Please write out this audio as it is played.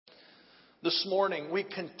This morning, we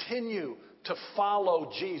continue to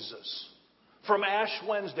follow Jesus from Ash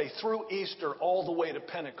Wednesday through Easter all the way to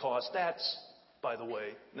Pentecost. That's, by the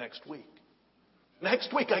way, next week.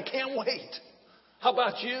 Next week, I can't wait. How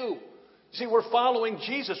about you? See, we're following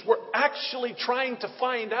Jesus. We're actually trying to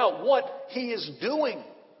find out what He is doing.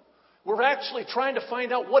 We're actually trying to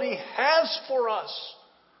find out what He has for us,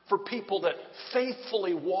 for people that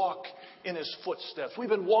faithfully walk in His footsteps. We've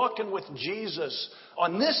been walking with Jesus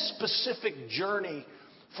on this specific journey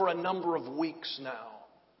for a number of weeks now.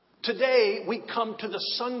 Today, we come to the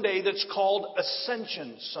Sunday that's called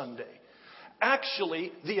Ascension Sunday.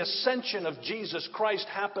 Actually, the ascension of Jesus Christ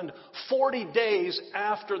happened 40 days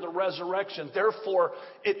after the resurrection. Therefore,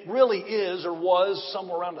 it really is or was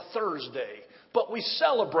somewhere around a Thursday. But we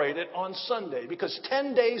celebrate it on Sunday because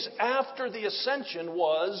 10 days after the ascension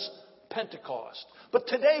was Pentecost. But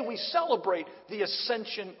today we celebrate the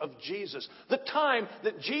ascension of Jesus. The time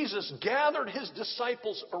that Jesus gathered His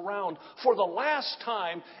disciples around for the last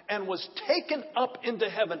time and was taken up into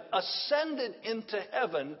heaven, ascended into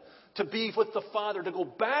heaven to be with the Father, to go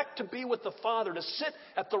back to be with the Father, to sit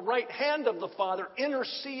at the right hand of the Father,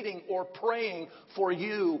 interceding or praying for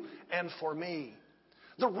you and for me.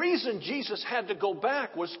 The reason Jesus had to go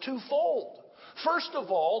back was twofold. First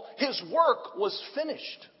of all, His work was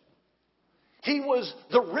finished. He was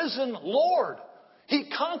the risen Lord.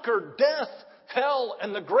 He conquered death, hell,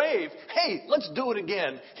 and the grave. Hey, let's do it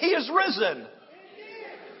again. He is risen.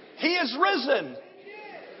 He is risen.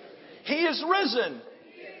 He is risen.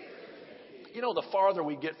 You know, the farther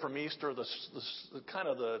we get from Easter,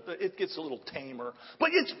 it gets a little tamer. But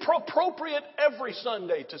it's appropriate every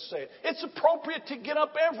Sunday to say it. It's appropriate to get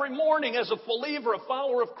up every morning as a believer, a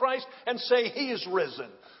follower of Christ, and say, He is risen.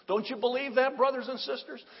 Don't you believe that, brothers and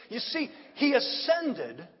sisters? You see, He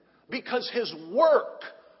ascended because His work,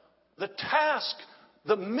 the task,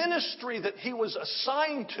 the ministry that He was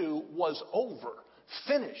assigned to was over,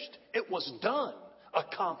 finished. It was done,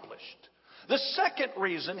 accomplished. The second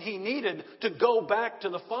reason He needed to go back to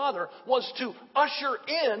the Father was to usher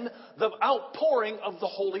in the outpouring of the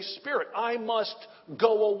Holy Spirit. I must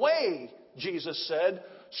go away, Jesus said,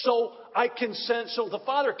 so the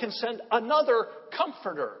Father can send another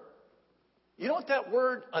comforter. You know what that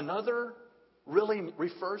word another really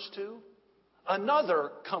refers to?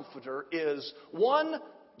 Another comforter is one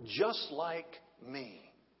just like me.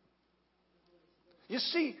 You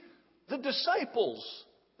see, the disciples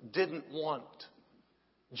didn't want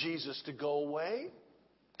Jesus to go away.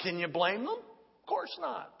 Can you blame them? Of course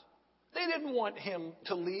not. They didn't want Him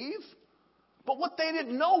to leave. But what they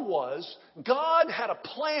didn't know was God had a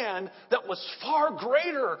plan that was far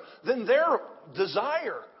greater than their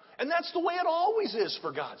desire. And that's the way it always is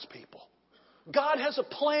for God's people. God has a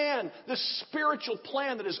plan, this spiritual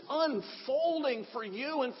plan that is unfolding for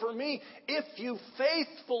you and for me if you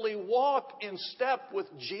faithfully walk in step with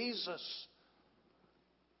Jesus.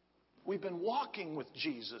 We've been walking with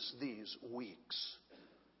Jesus these weeks.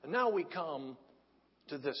 And now we come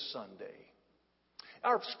to this Sunday.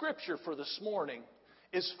 Our scripture for this morning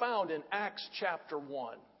is found in Acts chapter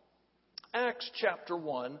 1. Acts chapter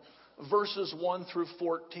 1, verses 1 through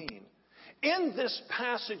 14. In this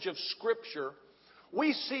passage of Scripture,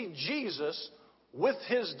 we see Jesus with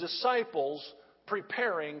His disciples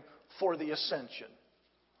preparing for the ascension.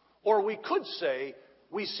 Or we could say,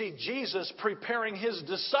 we see Jesus preparing His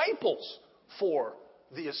disciples for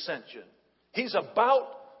the ascension. He's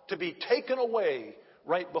about to be taken away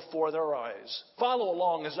right before their eyes. Follow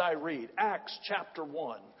along as I read Acts chapter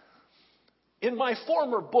 1. In my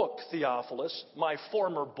former book, Theophilus, my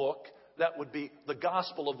former book, that would be the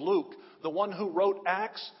Gospel of Luke. The one who wrote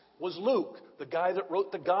Acts was Luke. The guy that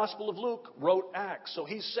wrote the Gospel of Luke wrote Acts. So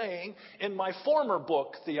he's saying, in my former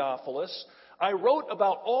book, Theophilus, I wrote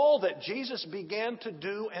about all that Jesus began to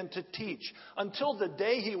do and to teach until the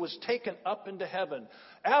day He was taken up into heaven,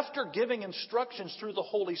 after giving instructions through the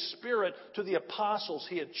Holy Spirit to the apostles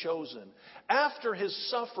He had chosen. After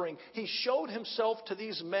His suffering, He showed Himself to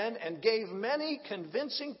these men and gave many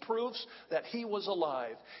convincing proofs that He was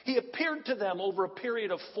alive. He appeared to them over a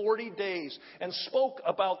period of 40 days and spoke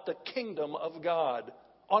about the kingdom of God.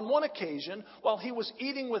 On one occasion, while He was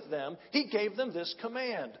eating with them, He gave them this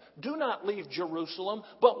command: do not leave Jerusalem,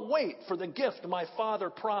 but wait for the gift my Father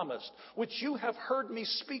promised, which you have heard me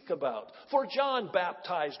speak about. For John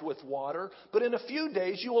baptized with water, but in a few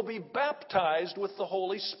days you will be baptized with the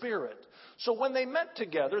Holy Spirit. So when they met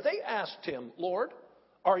together, they asked Him, Lord,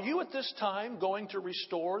 are you at this time going to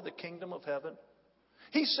restore the kingdom of heaven?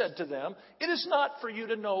 He said to them, it is not for you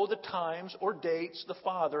to know the times or dates the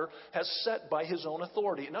Father has set by His own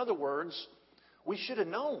authority. In other words, we should have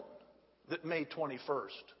known that May 21st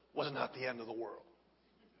was not the end of the world.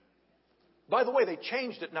 By the way, they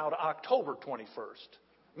changed it now to October 21st.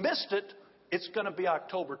 Missed it, it's going to be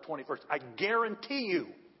October 21st. I guarantee you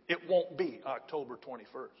it won't be October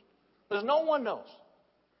 21st. Because no one knows.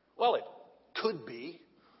 Well, it could be.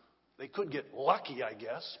 They could get lucky, I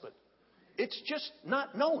guess, but it's just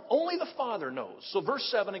not known. Only the Father knows. So verse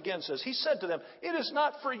 7 again says, He said to them, It is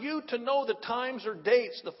not for you to know the times or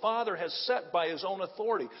dates the Father has set by His own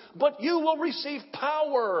authority, but you will receive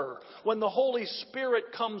power when the Holy Spirit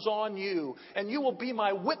comes on you, and you will be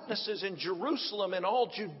my witnesses in Jerusalem and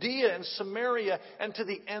all Judea and Samaria and to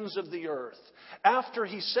the ends of the earth. After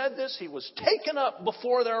He said this, He was taken up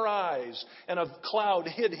before their eyes, and a cloud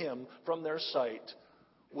hid Him from their sight.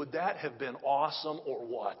 Would that have been awesome or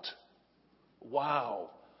what?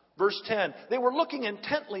 Wow. Verse 10, they were looking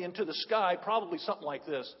intently into the sky, probably something like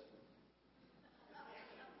this.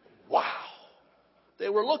 Wow. They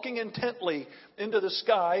were looking intently into the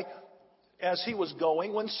sky as He was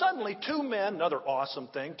going, when suddenly two men, another awesome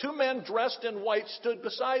thing, two men dressed in white stood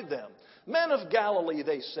beside them. Men of Galilee,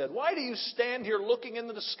 they said, why do you stand here looking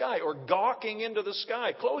into the sky or gawking into the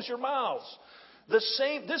sky? Close your mouths. This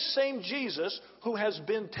same Jesus who has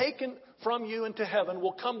been taken from you into heaven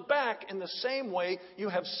will come back in the same way you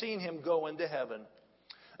have seen Him go into heaven.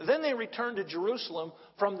 Then they returned to Jerusalem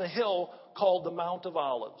from the hill called the Mount of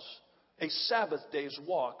Olives, a Sabbath day's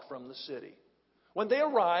walk from the city. When they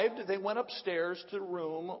arrived, they went upstairs to the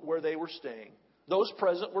room where they were staying. Those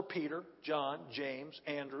present were Peter, John, James,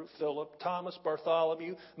 Andrew, Philip, Thomas,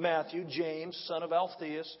 Bartholomew, Matthew, James, son of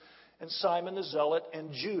Alphaeus, and Simon the Zealot,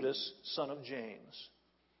 and Judas, son of James.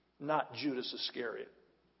 Not Judas Iscariot.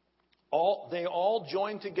 They all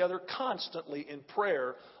joined together constantly in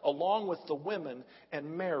prayer, along with the women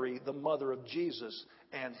and Mary, the mother of Jesus,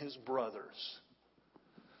 and His brothers.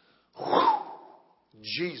 Whew.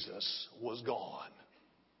 Jesus was gone.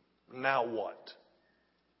 Now what?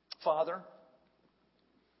 Father,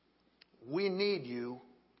 we need You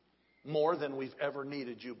more than we've ever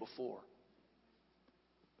needed You before.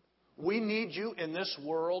 We need You in this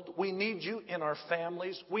world. We need You in our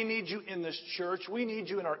families. We need You in this church. We need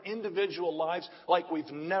You in our individual lives like we've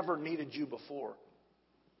never needed You before.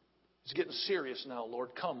 It's getting serious now,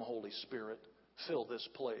 Lord. Come, Holy Spirit. Fill this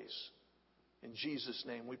place. In Jesus'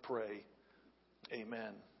 name we pray.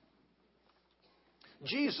 Amen.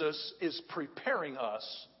 Jesus is preparing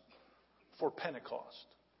us for Pentecost.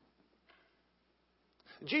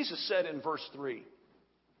 Jesus said in verse 3,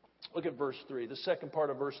 look at verse 3, the second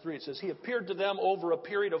part of verse 3. It says, He appeared to them over a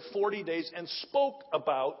period of 40 days and spoke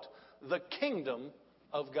about the kingdom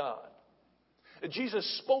of God.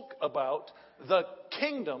 Jesus spoke about the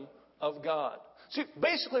kingdom of God. See,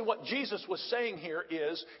 basically what Jesus was saying here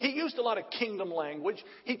is, He used a lot of kingdom language.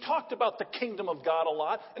 He talked about the kingdom of God a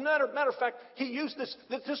lot. And matter of fact, He used this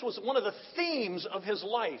was one of the themes of His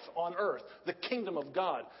life on earth, the kingdom of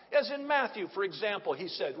God. As in Matthew, for example, He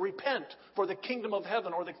said, repent, for the kingdom of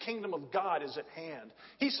heaven or the kingdom of God is at hand.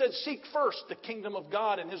 He said, seek first the kingdom of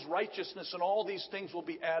God and His righteousness, and all these things will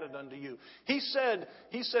be added unto you. He said,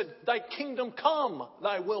 thy kingdom come,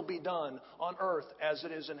 thy will be done on earth as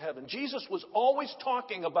it is in heaven. Jesus was always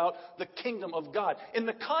talking about the kingdom of God in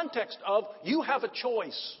the context of you have a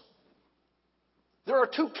choice. There are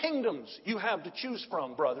two kingdoms you have to choose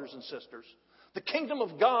from, brothers and sisters. The kingdom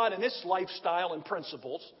of God and its lifestyle and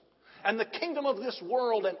principles, and the kingdom of this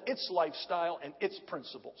world and its lifestyle and its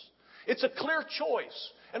principles. It's a clear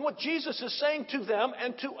choice. And what Jesus is saying to them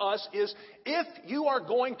and to us is, if you are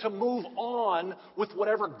going to move on with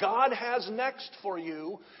whatever God has next for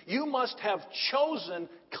you, you must have chosen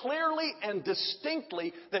clearly and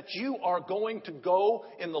distinctly that you are going to go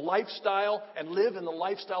in the lifestyle and live in the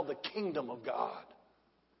lifestyle of the kingdom of God.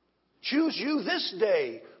 Choose you this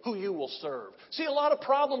day who you will serve. See, a lot of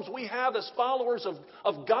problems we have as followers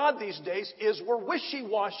of God these days is we're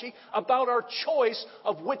wishy-washy about our choice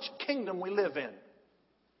of which kingdom we live in.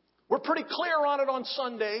 We're pretty clear on it on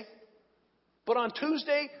Sunday, but on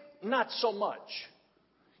Tuesday, not so much.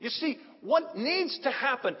 You see, what needs to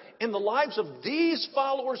happen in the lives of these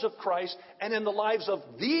followers of Christ and in the lives of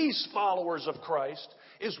these followers of Christ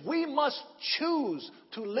is we must choose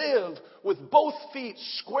to live with both feet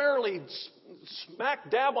squarely smack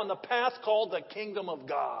dab on the path called the kingdom of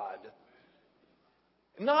God.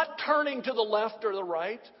 Not turning to the left or the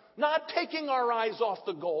right, not taking our eyes off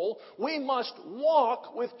the goal. We must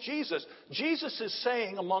walk with Jesus. Jesus is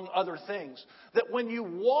saying, among other things, that when you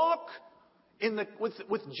walk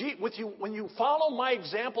when you follow my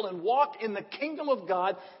example and walk in the kingdom of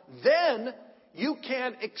God, then you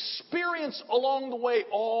can experience along the way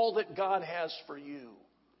all that God has for you.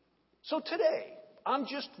 So today, I'm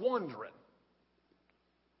just wondering,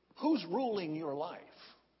 who's ruling your life?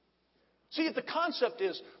 See, the concept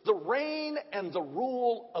is the reign and the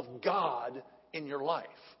rule of God in your life.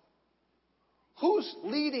 Who's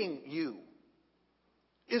leading you?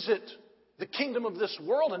 Is it the kingdom of this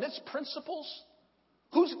world and its principles?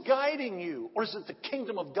 Who's guiding you? Or is it the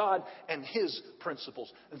kingdom of God and His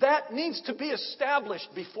principles? That needs to be established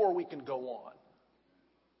before we can go on.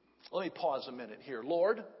 Let me pause a minute here.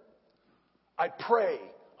 Lord, I pray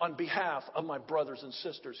on behalf of my brothers and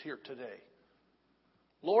sisters here today.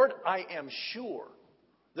 Lord, I am sure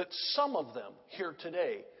that some of them here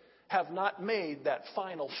today have not made that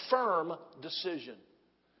final firm decision.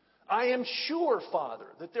 I am sure, Father,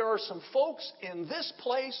 that there are some folks in this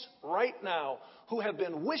place right now who have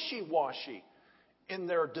been wishy-washy in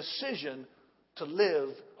their decision to live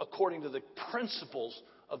according to the principles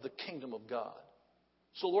of the kingdom of God.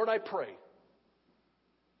 So, Lord, I pray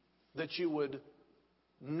that you would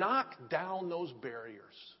knock down those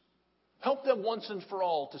barriers. Help them once and for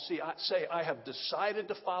all to say, I have decided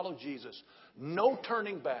to follow Jesus. No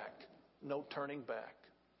turning back. No turning back.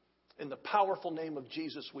 In the powerful name of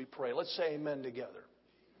Jesus we pray. Let's say amen together.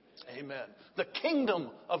 Amen. The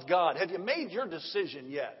kingdom of God. Have you made your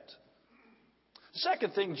decision yet? The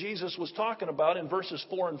second thing Jesus was talking about in verses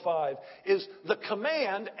 4 and 5 is the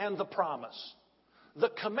command and the promise. The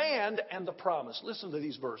command and the promise. Listen to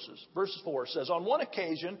these verses. Verse 4 says, on one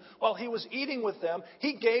occasion, while he was eating with them,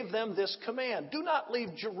 he gave them this command. Do not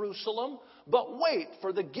leave Jerusalem, but wait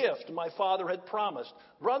for the gift my Father had promised.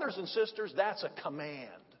 Brothers and sisters, that's a command.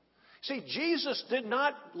 See, Jesus did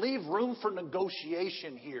not leave room for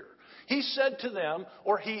negotiation here. He said to them,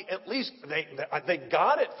 or they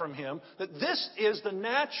got it from him, that this is the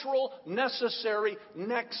natural, necessary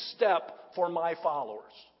next step for my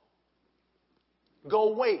followers.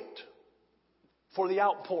 Go wait for the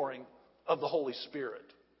outpouring of the Holy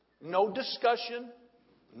Spirit. No discussion,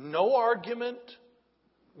 no argument.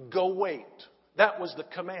 Go wait. That was the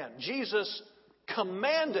command. Jesus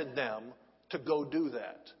commanded them to go do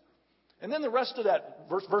that. And then the rest of that,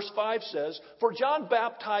 verse 5 says, for John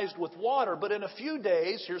baptized with water, but in a few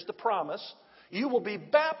days, here's the promise, you will be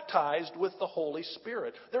baptized with the Holy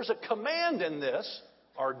Spirit. There's a command in this,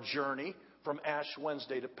 our journey from Ash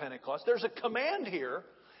Wednesday to Pentecost. There's a command here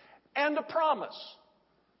and a promise.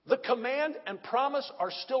 The command and promise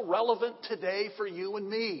are still relevant today for you and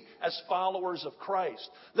me as followers of Christ.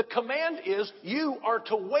 The command is you are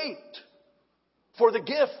to wait for the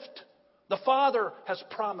gift the Father has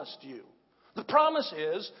promised you. The promise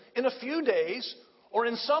is in a few days or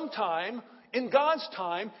in some time, in God's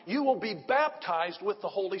time, you will be baptized with the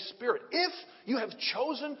Holy Spirit. If you have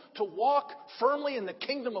chosen to walk firmly in the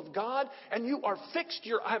kingdom of God and you have fixed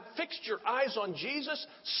your eyes on Jesus,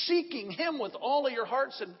 seeking Him with all of your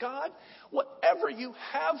heart, said, God, whatever you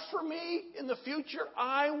have for me in the future,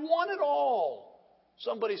 I want it all.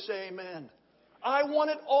 Somebody say amen. I want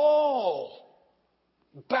it all.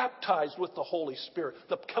 Baptized with the Holy Spirit.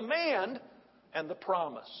 The command and the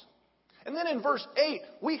promise. And then in verse 8,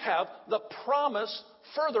 we have the promise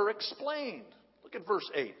further explained. Look at verse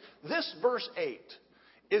 8. This verse 8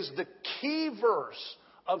 is the key verse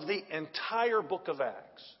of the entire book of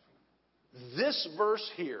Acts. This verse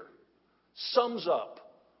here sums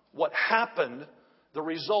up what happened, the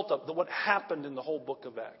result of what happened in the whole book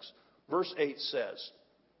of Acts. Verse 8 says,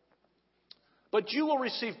 but you will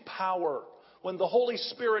receive power when the Holy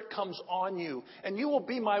Spirit comes on you, and you will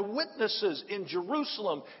be my witnesses in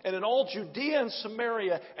Jerusalem and in all Judea and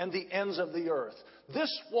Samaria and the ends of the earth.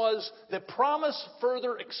 This was the promise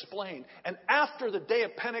further explained. And after the day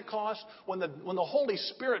of Pentecost, when the Holy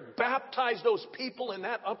Spirit baptized those people in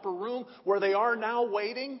that upper room where they are now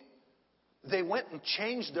waiting, they went and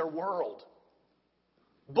changed their world.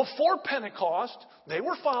 Before Pentecost, they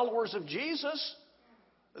were followers of Jesus.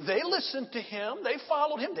 They listened to Him. They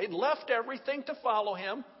followed Him. They'd left everything to follow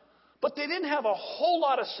Him. But they didn't have a whole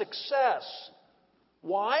lot of success.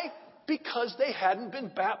 Why? Because they hadn't been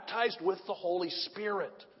baptized with the Holy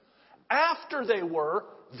Spirit. After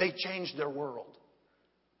they changed their world.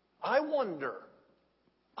 I wonder,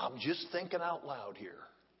 I'm just thinking out loud here,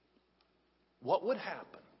 what would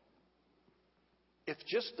happen if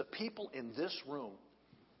just the people in this room,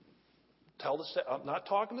 I'm not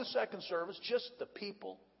talking the second service, just the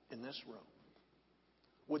people in this room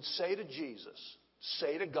would say to Jesus,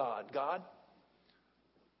 say to God, God,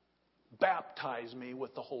 baptize me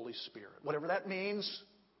with the Holy Spirit. Whatever that means,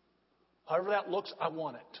 however that looks, I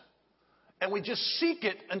want it. And we just seek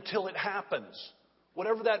it until it happens.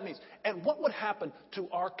 Whatever that means. And what would happen to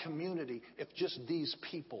our community if just these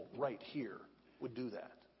people right here would do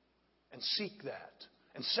that? And seek that.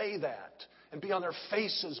 And say that. And be on their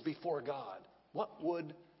faces before God. What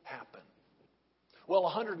would happen? Well,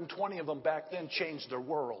 120 of them back then changed their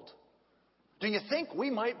world. Do you think we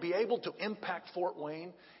might be able to impact Fort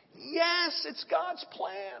Wayne? Yes, it's God's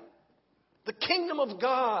plan. The kingdom of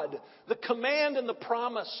God, the command and the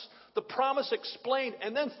promise explained,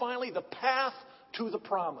 and then finally the path to the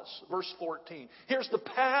promise. Verse 14. Here's the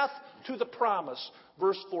path to the promise.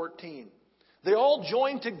 Verse 14. They all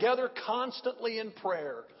joined together constantly in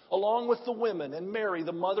prayer, along with the women and Mary,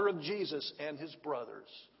 the mother of Jesus, and his brothers.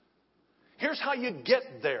 Here's how you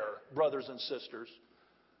get there, brothers and sisters.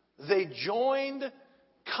 They joined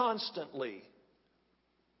constantly.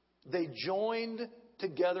 They joined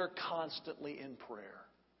together constantly in prayer.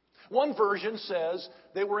 One version says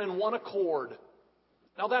they were in one accord.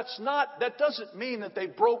 Now that doesn't mean that they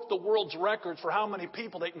broke the world's records for how many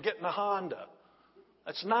people they can get in a Honda.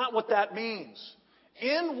 That's not what that means.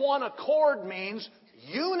 In one accord means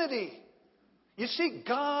unity. You see,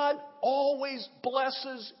 God always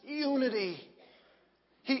blesses unity.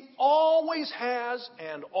 He always has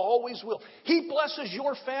and always will. He blesses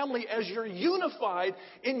your family as you're unified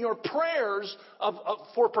in your prayers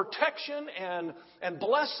for protection and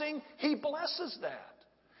blessing. He blesses that.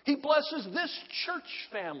 He blesses this church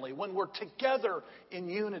family when we're together in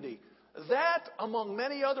unity. That, among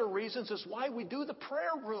many other reasons, is why we do the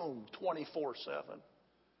prayer room 24/7.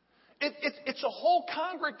 It's a whole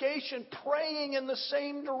congregation praying in the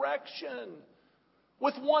same direction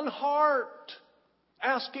with one heart,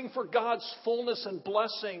 asking for God's fullness and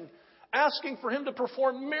blessing, asking for Him to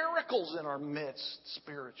perform miracles in our midst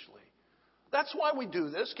spiritually. That's why we do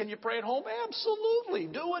this. Can you pray at home? Absolutely.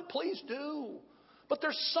 Do it. Please do. But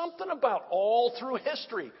there's something about all through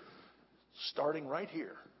history, starting right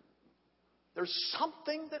here. There's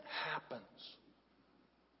something that happens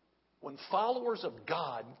when followers of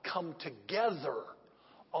God come together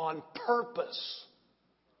on purpose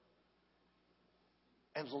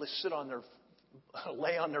and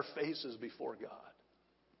lay on their faces before God.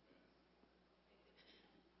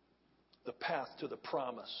 The path to the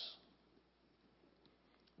promise.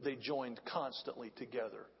 They joined constantly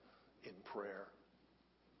together in prayer.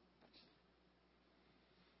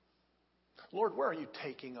 Lord, where are you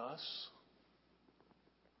taking us?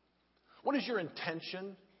 What is your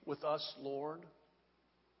intention with us, Lord?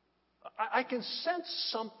 I can sense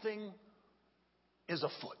something is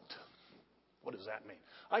afoot. What does that mean?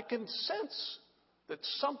 I can sense that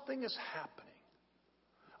something is happening.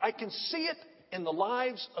 I can see it in the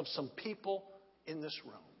lives of some people in this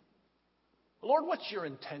room. Lord, what's your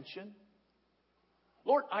intention?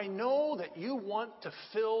 Lord, I know that you want to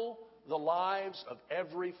fill the lives of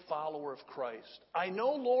every follower of Christ. I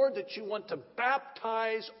know, Lord, that you want to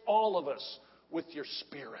baptize all of us with your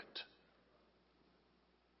Spirit.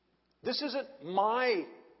 This isn't my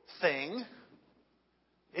thing.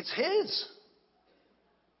 It's His.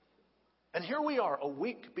 And here we are, a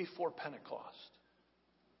week before Pentecost.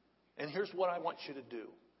 And here's what I want you to do.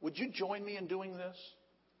 Would you join me in doing this?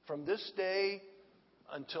 From this day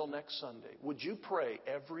until next Sunday, would you pray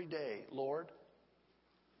every day, Lord,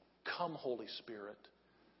 come, Holy Spirit,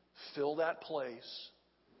 fill that place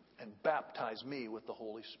and baptize me with the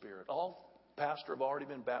Holy Spirit. All pastor have already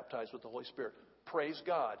been baptized with the Holy Spirit. Praise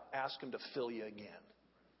God. Ask Him to fill you again.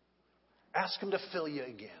 Ask Him to fill you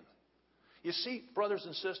again. You see, brothers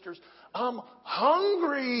and sisters, I'm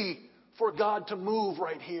hungry for God to move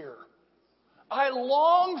right here. I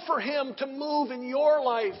long for Him to move in your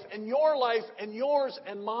life and yours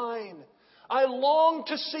and mine. I long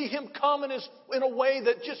to see Him come in a way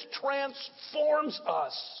that just transforms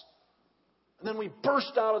us. And then we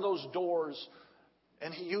burst out of those doors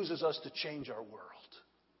and He uses us to change our world.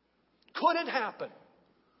 Could it happen?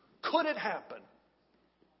 Could it happen?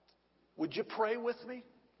 Would you pray with me?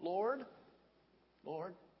 Lord,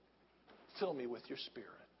 fill me with your Spirit.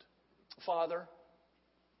 Father,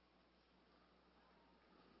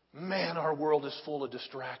 man, our world is full of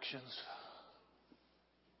distractions.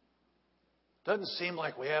 Doesn't seem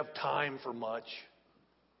like we have time for much.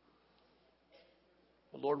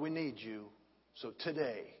 But Lord, we need you. So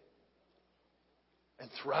today and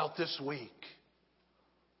throughout this week,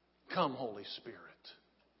 come, Holy Spirit.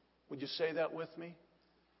 Would you say that with me?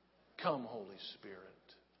 Come, Holy Spirit.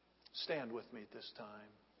 Stand with me at this time.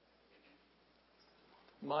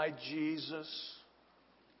 My Jesus,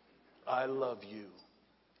 I love you.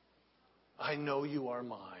 I know you are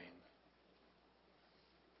mine.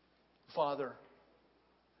 Father,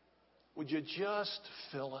 would you just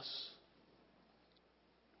fill us?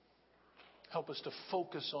 Help us to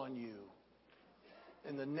focus on you.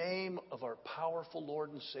 In the name of our powerful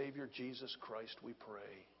Lord and Savior, Jesus Christ, we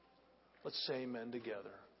pray. Let's say amen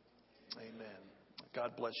together. Amen.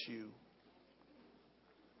 God bless you.